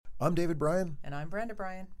I'm David Bryan. And I'm Brenda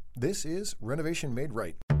Bryan. This is Renovation Made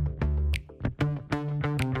Right.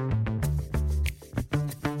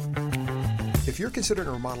 If you're considering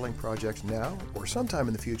a remodeling project now or sometime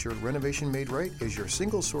in the future, Renovation Made Right is your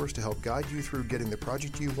single source to help guide you through getting the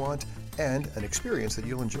project you want and an experience that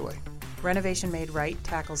you'll enjoy. Renovation Made Right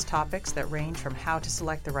tackles topics that range from how to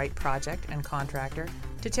select the right project and contractor,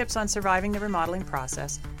 to tips on surviving the remodeling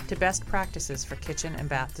process, to best practices for kitchen and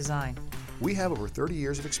bath design. We have over 30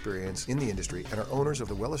 years of experience in the industry and are owners of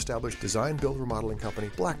the well-established design-build remodeling company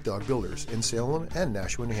Black Dog Builders in Salem and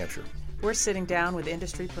Nashua, New Hampshire. We're sitting down with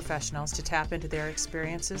industry professionals to tap into their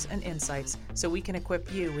experiences and insights so we can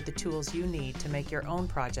equip you with the tools you need to make your own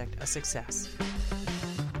project a success.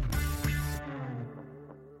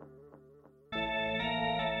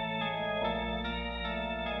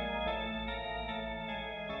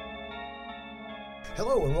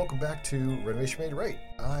 Hello and welcome back to Renovation Made Right.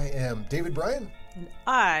 I am David Bryan. And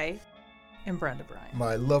I am Brenda Bryan.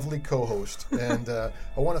 My lovely co-host. And I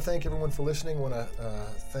want to thank everyone for listening. I want to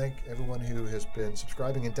thank everyone who has been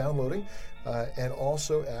subscribing and downloading. And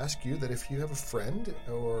also ask you that if you have a friend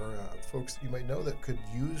or folks that you might know that could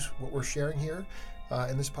use what we're sharing here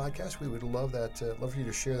in this podcast, we would love that. Love for you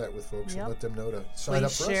to share that with folks and let them know to sign up for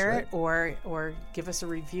us. Please share it or give us a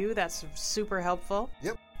review. That's super helpful.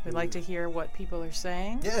 Yep. We'd like to hear what people are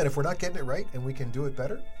saying. Yeah, and if we're not getting it right and we can do it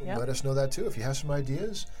better, let us know that too. If you have some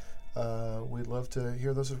ideas, we'd love to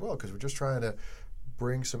hear those as well, because we're just trying to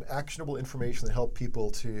bring some actionable information that help people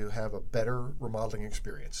to have a better remodeling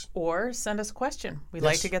experience. Or send us a question. We'd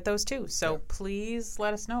like to get those too. So please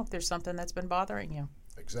let us know if there's something that's been bothering you.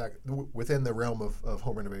 Exactly. Within the realm of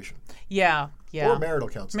home renovation. Yeah. Or marital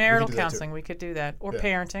counseling. Marital counseling, we could do that. Or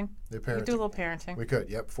parenting. Yeah, parenting. We could do a little parenting. We could,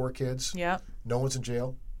 yep. 4 kids. Yep. No one's in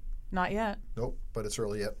jail. Not yet. Nope, but it's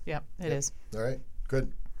early yet. Yep, it is. All right, good.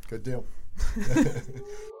 Good deal.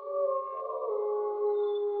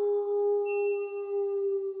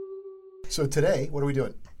 So today, what are we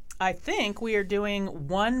doing? I think we are doing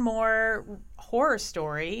one more horror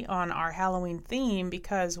story on our Halloween theme,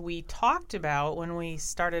 because we talked about when we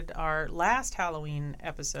started our last Halloween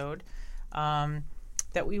episode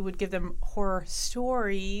that we would give them horror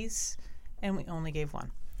stories, and we only gave one.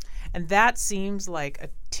 And that seems like a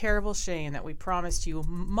terrible shame that we promised you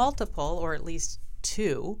multiple, or at least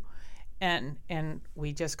 2, and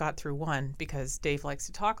we just got through one because Dave likes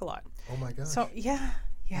to talk a lot. Oh my gosh. So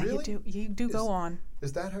really? you do go on.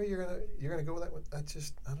 Is that how you're gonna go with that one? That's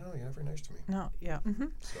just, I don't know. You're not very nice to me. No, yeah.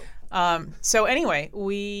 Mm-hmm. So anyway,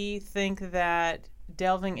 we think that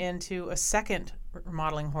delving into a second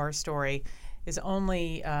remodeling horror story is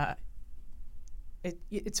only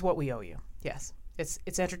it's what we owe you. Yes.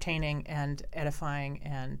 It's entertaining and edifying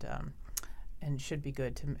and should be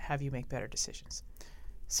good to have you make better decisions.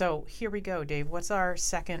 So here we go, Dave. What's our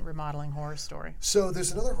second remodeling horror story? So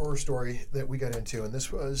there's another horror story that we got into, and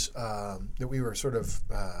this was that we were sort of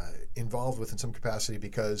involved with in some capacity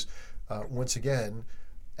because, once again,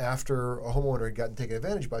 after a homeowner had gotten taken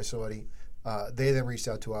advantage by somebody, they then reached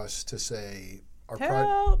out to us to say,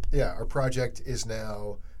 help! Our project is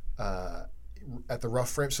now at the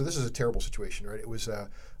rough frame. So this is a terrible situation, right? It was a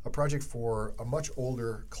project for a much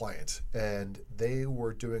older client, and they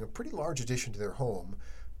were doing a pretty large addition to their home.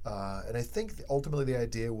 And I think ultimately the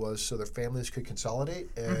idea was so their families could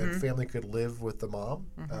consolidate and family could live with the mom.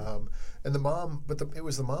 And the mom, but it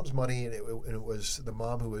was the mom's money, and it was the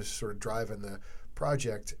mom who was sort of driving the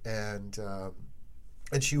project, and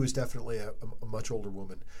she was definitely a much older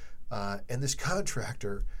woman. And this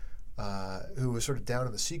contractor, who was sort of down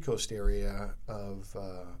in the Seacoast area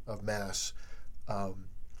of Mass,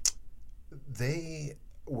 they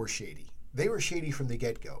were shady. They were shady from the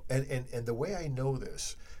get-go. And the way I know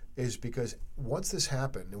this is because once this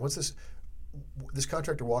happened, and once this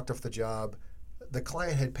contractor walked off the job, the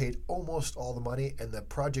client had paid almost all the money, and the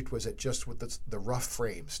project was at just with the rough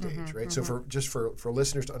frame stage, right? So for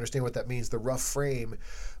listeners to understand what that means, the rough frame,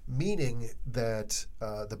 meaning that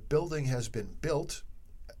the building has been built,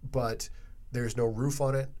 but there's no roof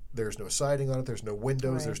on it, there's no siding on it, there's no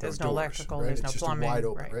windows, there's no doors, electrical, right? there's it's no just plumbing, wide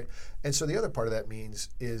open, right? And so the other part of that means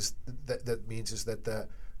is that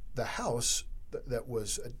the house that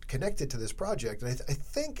was connected to this project, and I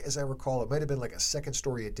think, as I recall, it might have been like a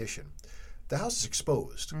second-story addition. The house is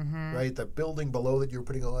exposed, right? The building below that you're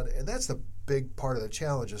putting on, and that's the big part of the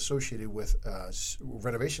challenge associated with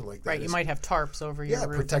renovation like that. Right, you might have tarps over your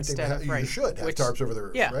roof protecting instead you should have tarps over the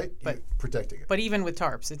roof, right? But protecting it. But even with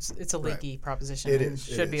tarps, it's a leaky proposition. It is.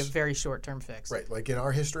 Should be a very short-term fix. Right, like in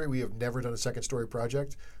our history, we have never done a second-story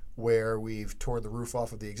project where we've torn the roof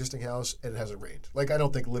off of the existing house and it hasn't rained. Like, I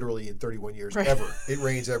don't think literally in 31 years Right. ever it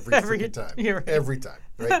rains every freaking time. You're right. Every time,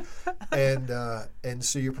 right? and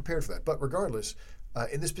so you're prepared for that. But regardless,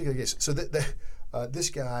 in this particular case, so this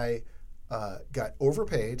guy got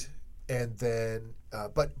overpaid, and then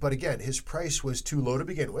but again, his price was too low to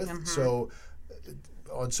begin with. Mm-hmm. So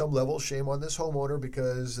on some level, shame on this homeowner,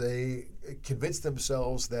 because they convinced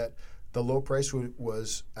themselves that the low price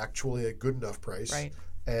was actually a good enough price. Right.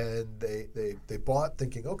 And they bought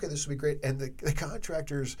thinking, okay, this will be great. And the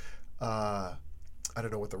contractors, I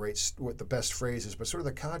don't know what the best phrase is, but sort of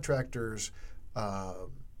the contractors'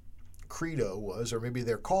 credo was, or maybe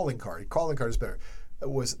their calling card is better,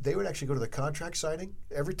 was they would actually go to the contract signing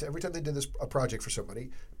every time they did a project for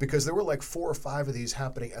somebody, because there were like 4 or 5 of these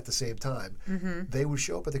happening at the same time. Mm-hmm. They would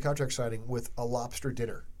show up at the contract signing with a lobster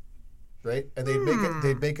dinner. Right, and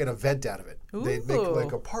they'd make an event out of it. They'd make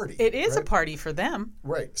like a party. It is right? a party for them.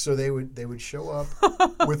 Right. So they would show up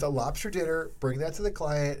with a lobster dinner, bring that to the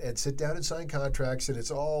client, and sit down and sign contracts, and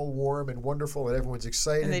it's all warm and wonderful, and everyone's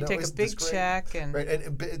excited. And they take a big check and right,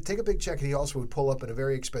 and take a big check, and he also would pull up in a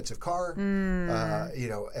very expensive car, you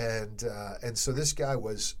know, and so this guy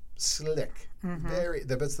was slick. Mm-hmm.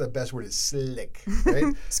 That's the best word is slick,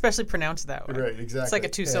 right? especially pronounced that way. Right, exactly. It's like a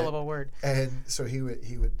 2-syllable word. And so he would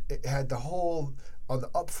it had the whole, on the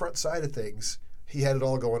upfront side of things, he had it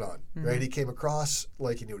all going on, right? He came across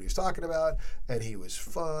like he knew what he was talking about, and he was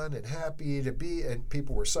fun and happy to be, and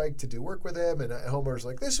people were psyched to do work with him, and homeowners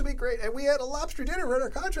like, this would be great. And we had a lobster dinner at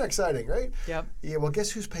our contract signing, right? Yep. Yeah, well,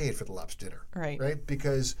 guess who's paying for the lobster dinner? Right. Right?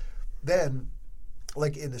 Because then,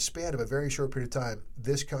 like in the span of a very short period of time,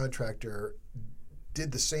 this contractor did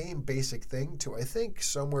the same basic thing to, I think,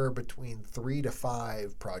 somewhere between 3 to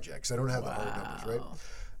 5 projects. I don't have the hard numbers, right?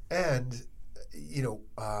 And, you know,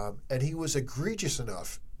 and he was egregious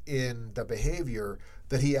enough in the behavior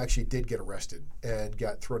that he actually did get arrested and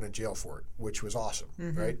got thrown in jail for it, which was awesome,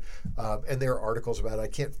 right? And there are articles about it. I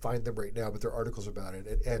can't find them right now, but there are articles about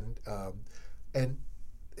it. And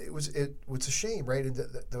it was a shame, right? And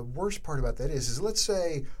the worst part about that is let's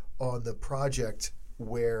say on the project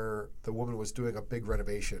where the woman was doing a big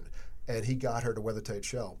renovation and he got her to weather-tight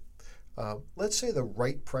shell. Let's say the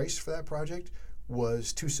right price for that project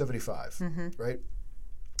was $275, right?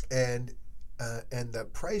 And the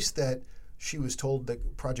price that she was told the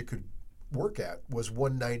project could work at was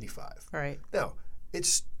 $195. Right. Now,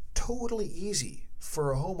 it's totally easy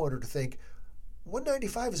for a homeowner to think,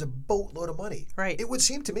 $195 is a boatload of money. Right. It would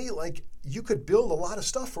seem to me like you could build a lot of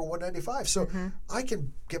stuff for $195. So I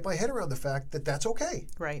can get my head around the fact that that's okay.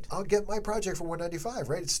 Right. I'll get my project for $195.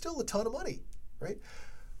 Right. It's still a ton of money. Right.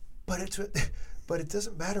 But it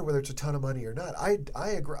doesn't matter whether it's a ton of money or not. I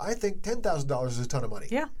agree. I think $10,000 is a ton of money.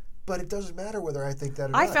 Yeah. But it doesn't matter whether I think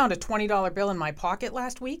that or I not. found a $20 bill in my pocket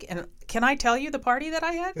last week, and can I tell you the party that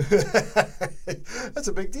I had? That's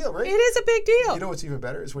a big deal, right? It is a big deal. You know what's even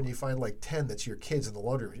better is when you find like 10 that's your kids in the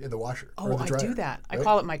laundry, in the washer. Oh, or the I dryer, do that. right? I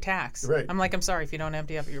call it my tax. Right. I'm like, I'm sorry if you don't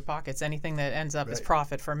empty up your pockets. Anything that ends up is Right.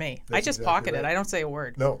 profit for me. I That's just exactly pocket it. right. I don't say a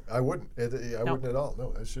word. No, I wouldn't. I wouldn't at all.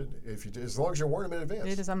 No, I shouldn't. If you do, as long as you warn them in advance.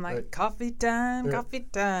 It is. I'm like, right? coffee time, Yeah. coffee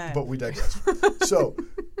time. But we digress. So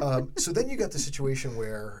then you got the situation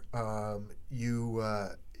where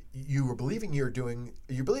you were believing you're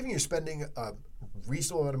spending a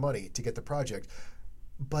reasonable amount of money to get the project,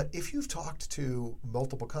 but if you've talked to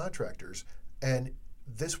multiple contractors and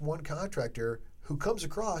this one contractor who comes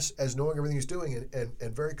across as knowing everything he's doing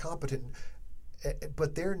and very competent,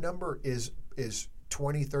 but their number is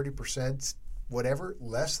 20-30%, whatever,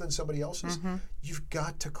 less than somebody else's, you've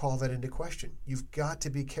got to call that into question. You've got to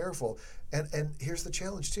be careful. And here's the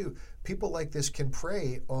challenge too. People like this can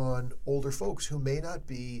prey on older folks who may not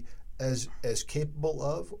be as capable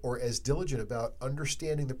of or as diligent about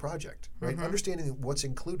understanding the project, right? Understanding what's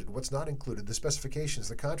included, what's not included, the specifications,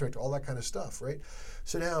 the contract, all that kind of stuff, right?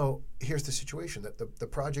 So now here's the situation that the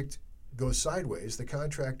project goes sideways. The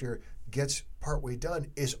contractor gets partway done,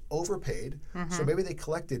 is overpaid. So maybe they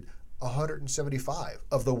collected 175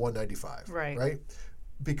 of the 195, right?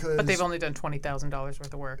 But they've only done $20,000 worth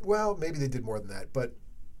of work. Well, maybe they did more than that, but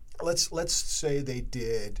let's say they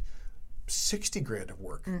did 60 grand of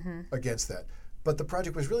work against that. But the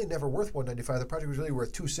project was really never worth 195. The project was really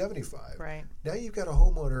worth 275. Right. Now you've got a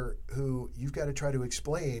homeowner who you've got to try to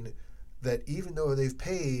explain that even though they've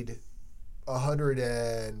paid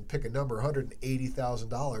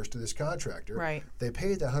 $180,000 to this contractor, Right. they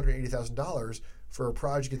paid that $180,000 for a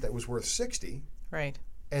project that was worth 60. Right.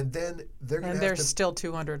 And then they're going to have there's to... still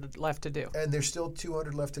 200 left to do. And there's still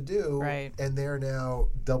 200 left to do. Right. And they're now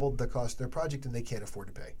doubled the cost of their project, and they can't afford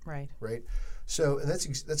to pay. Right. Right? So, and that's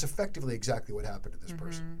effectively exactly what happened to this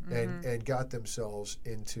person, and got themselves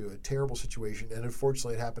into a terrible situation. And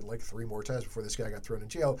unfortunately, it happened like 3 more times before this guy got thrown in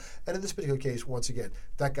jail. And in this particular case, once again,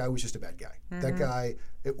 that guy was just a bad guy. That guy,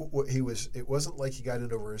 it wasn't like he got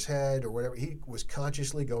in over his head or whatever. He was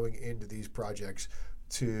consciously going into these projects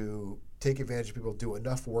to take advantage of people, do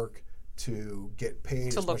enough work to get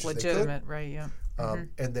paid to as look much legitimate, as they could, right? Yeah.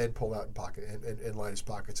 and then pull out and line his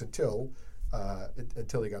pockets until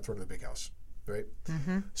he got thrown in the big house. Right.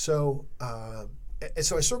 So, and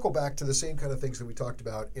so I circle back to the same kind of things that we talked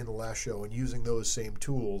about in the last show, and using those same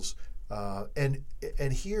tools. And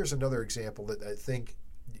here's another example that I think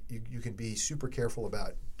you can be super careful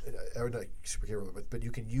about, or not super careful, but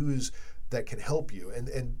you can use that can help you.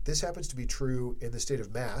 And this happens to be true in the state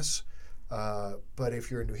of Mass. But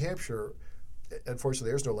if you're in New Hampshire,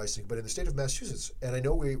 unfortunately, there's no licensing. But in the state of Massachusetts, and I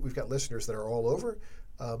know we've got listeners that are all over.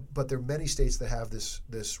 But there are many states that have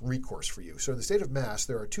this recourse for you. So in the state of Mass,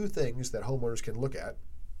 there are 2 things that homeowners can look at,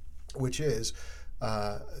 which is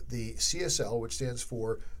the CSL, which stands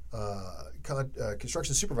for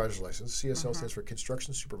Construction Supervisor's License. CSL stands for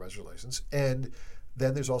Construction Supervisor's License. And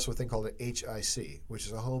then there's also a thing called an HIC, which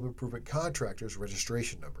is a Home Improvement Contractor's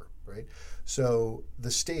Registration Number, right? So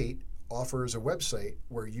the state offers a website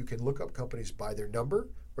where you can look up companies by their number,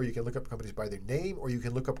 or you can look up companies by their name, or you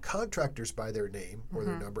can look up contractors by their name or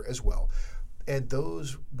their number as well. And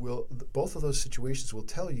both of those situations will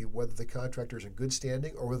tell you whether the contractor is in good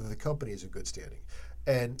standing or whether the company is in good standing.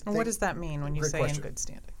 And what does that mean when you say question. in good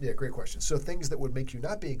standing? Yeah, great question. So things that would make you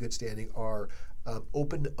not be in good standing are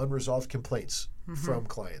open unresolved complaints from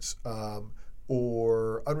clients,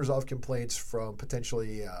 or unresolved complaints from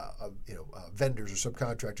potentially vendors or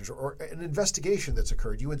subcontractors, or an investigation that's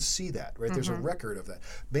occurred. You would see that, right? There's a record of that.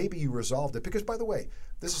 Maybe you resolved it. Because, by the way,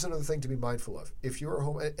 this is another thing to be mindful of. If you're a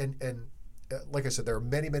home, and like I said, there are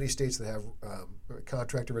many, many states that have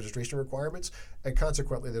contractor registration requirements, and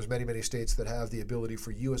consequently, there's many, many states that have the ability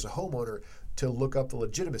for you as a homeowner to look up the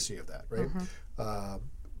legitimacy of that, right?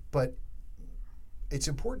 But it's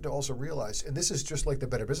important to also realize, and this is just like the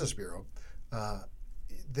Better Business Bureau,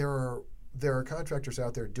 there are contractors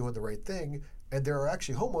out there doing the right thing, and there are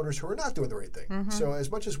actually homeowners who are not doing the right thing. So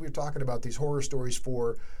as much as we're talking about these horror stories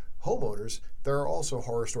for homeowners, there are also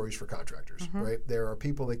horror stories for contractors, right? There are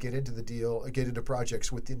people that get into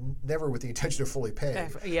projects never with the intention of fully paying.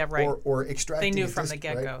 Yeah, right. Or extracting. They knew from the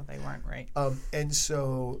get-go they weren't right. And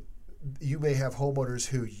so you may have homeowners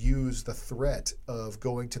who use the threat of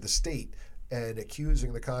going to the state and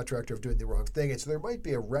accusing the contractor of doing the wrong thing. And so there might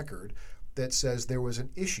be a record that says there was an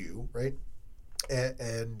issue, right?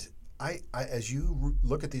 And I as you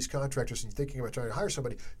look at these contractors and you're thinking about trying to hire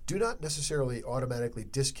somebody, do not necessarily automatically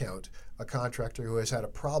discount a contractor who has had a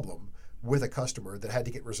problem with a customer that had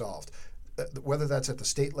to get resolved. Whether that's at the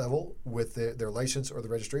state level with their license or the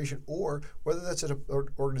registration, or whether that's at an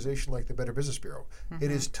organization like the Better Business Bureau. It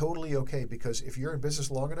is totally okay, because if you're in business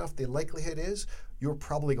long enough, the likelihood is you're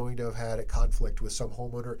probably going to have had a conflict with some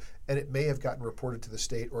homeowner, and it may have gotten reported to the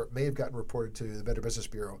state, or it may have gotten reported to the Better Business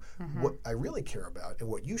Bureau. What I really care about, and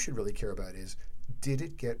what you should really care about, is, did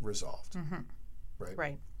it get resolved? Right?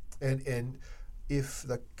 Right. And if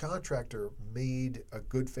the contractor made a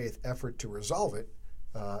good faith effort to resolve it,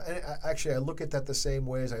 I look at that the same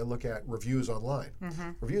way as I look at reviews online.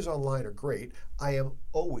 Reviews online are great. I am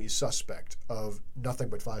always suspect of nothing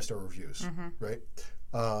but 5-star reviews, right?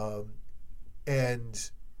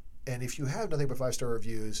 And if you have nothing but 5-star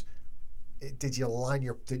reviews, did you align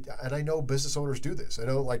and I know business owners do this. I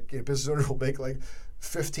know business owners will make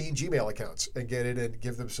 15 Gmail accounts and get it and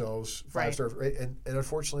give themselves 5-star, right? And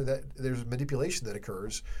unfortunately that there's manipulation that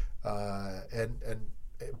occurs,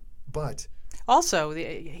 but also,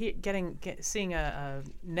 seeing a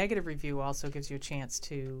negative review also gives you a chance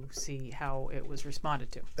to see how it was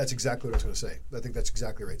responded to. That's exactly what I was going to say. I think that's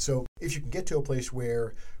exactly right. So if you can get to a place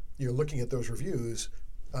where you're looking at those reviews,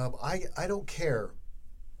 I don't care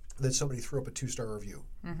that somebody threw up a 2-star review,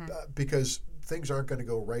 because things aren't going to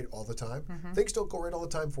go right all the time. Things don't go right all the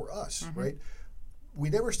time for us, right? We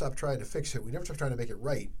never stop trying to fix it. We never stop trying to make it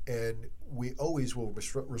right, and we always will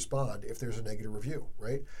respond if there's a negative review,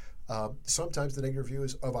 right? Sometimes the negative review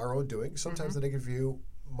is of our own doing. Sometimes the negative review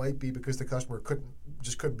might be because the customer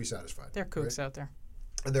couldn't be satisfied. There are kooks out there,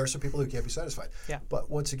 and there are some people who can't be satisfied. Yeah. But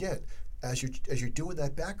once again, as you're doing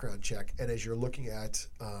that background check, and as you're looking at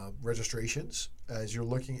registrations, as you're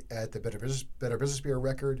looking at the Better Business Bureau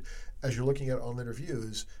record, as you're looking at online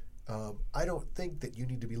reviews, I don't think that you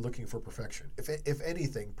need to be looking for perfection. If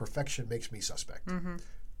anything, perfection makes me suspect.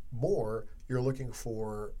 More, you're looking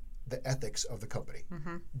for the ethics of the company.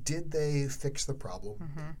 Mm-hmm. Did they fix the problem?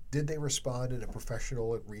 Mm-hmm. Did they respond in a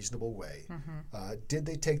professional and reasonable way? Mm-hmm. Did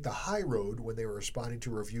they take the high road when they were responding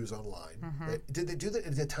to reviews online? Mm-hmm. Did they do that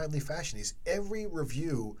in a timely fashion? Every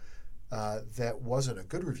review that wasn't a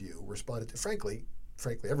good review responded to, frankly,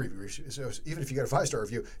 every review. So even if you got a 5-star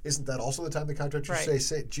review, isn't that also the time the contractor Right.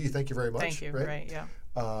 say, gee, thank you very much? Thank you. Right. Yeah.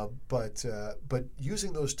 But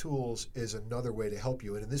using those tools is another way to help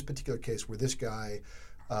you. And in this particular case, where this guy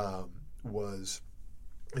was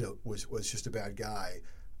just a bad guy,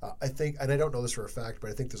 I think, and I don't know this for a fact, but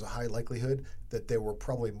I think there's a high likelihood that there were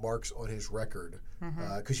probably marks on his record,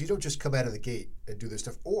 because you don't just come out of the gate and do this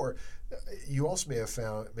stuff. Or you also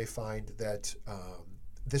may find that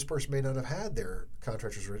this person may not have had their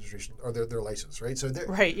contractor's registration or their license, right? So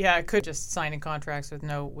right, yeah, I could just sign in contracts with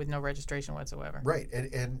no registration whatsoever. Right,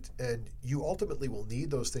 and you ultimately will need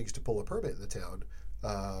those things to pull a permit in the town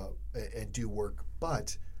and do work,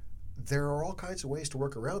 but there are all kinds of ways to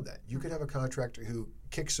work around that. You could have a contractor who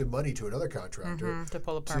kicks some money to another contractor to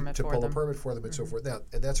pull a permit to for pull them. a permit for them and so forth. Now,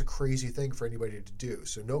 and that's a crazy thing for anybody to do.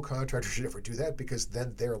 So no contractor should ever do that, because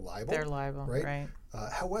then they're liable. They're liable, right?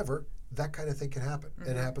 However, that kind of thing can happen,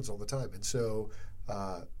 and it happens all the time. And so,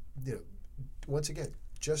 once again,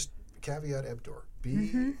 just caveat emptor: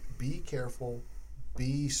 be careful,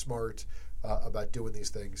 be smart about doing these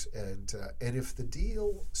things, and if the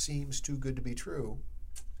deal seems too good to be true,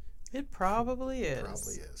 it probably is.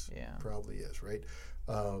 Probably is. Yeah. Probably is, right?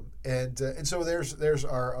 And so there's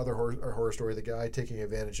our other horror story: the guy taking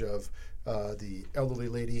advantage of the elderly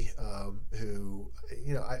lady who,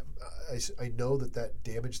 I know that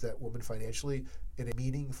damaged that woman financially in a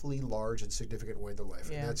meaningfully large and significant way in their life.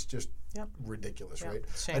 Yeah. And that's just ridiculous, right?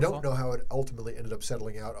 Shameful. I don't know how it ultimately ended up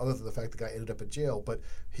settling out, other than the fact the guy ended up in jail, but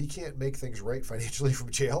he can't make things right financially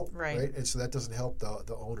from jail, right? And so that doesn't help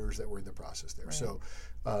the owners that were in the process there. Right. So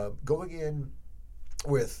going in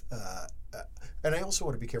with and I also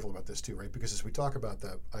want to be careful about this too, right? Because as we talk about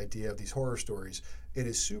the idea of these horror stories, it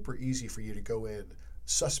is super easy for you to go in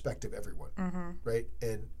suspect of everyone, right?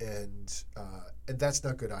 And that's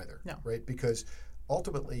not good either, right? Because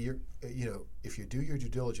ultimately, if you do your due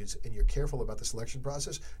diligence and you're careful about the selection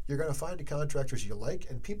process, you're going to find the contractors you like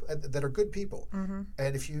and people that are good people.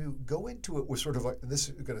 And if you go into it with sort of like, and this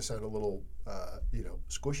is going to sound a little,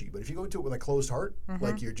 squishy, but if you go into it with a closed heart,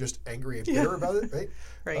 like you're just angry and bitter about it, right?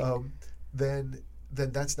 Right.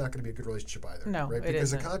 Then that's not going to be a good relationship either. No, right? it Because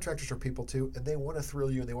isn't. the contractors are people too, and they want to thrill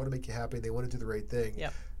you, and they want to make you happy, and they want to do the right thing.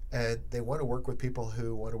 Yep. And they want to work with people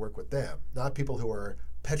who want to work with them, not people who are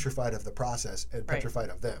petrified of the process and petrified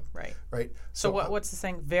of them. Right. Right. So what's the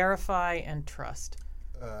saying? Verify and trust.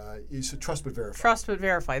 You said trust but verify. Trust but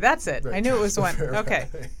verify. That's it. Right. I knew it was one. Verify. Okay.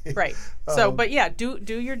 Right. So, but yeah, do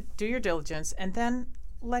your diligence, and then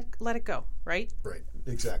let it go. Right. Right.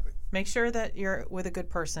 Exactly. Make sure that you're with a good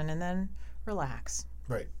person, and then relax.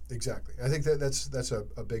 Right. Exactly. I think that's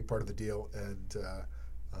a big part of the deal, and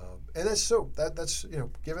that's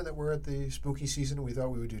given that we're at the spooky season, we thought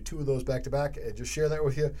we would do 2 of those back to back and just share that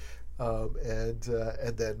with you,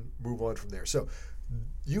 and then move on from there. So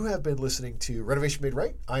you have been listening to Renovation Made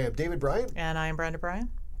Right. I am David Bryan. And I am Brenda Bryan.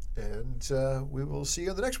 And we will see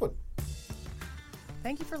you on the next one.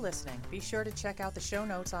 Thank you for listening. Be sure to check out the show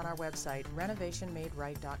notes on our website,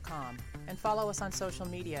 renovationmaderight.com, and follow us on social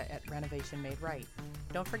media at Renovation Made Right.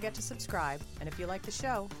 Don't forget to subscribe, and if you like the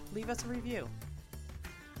show, leave us a review.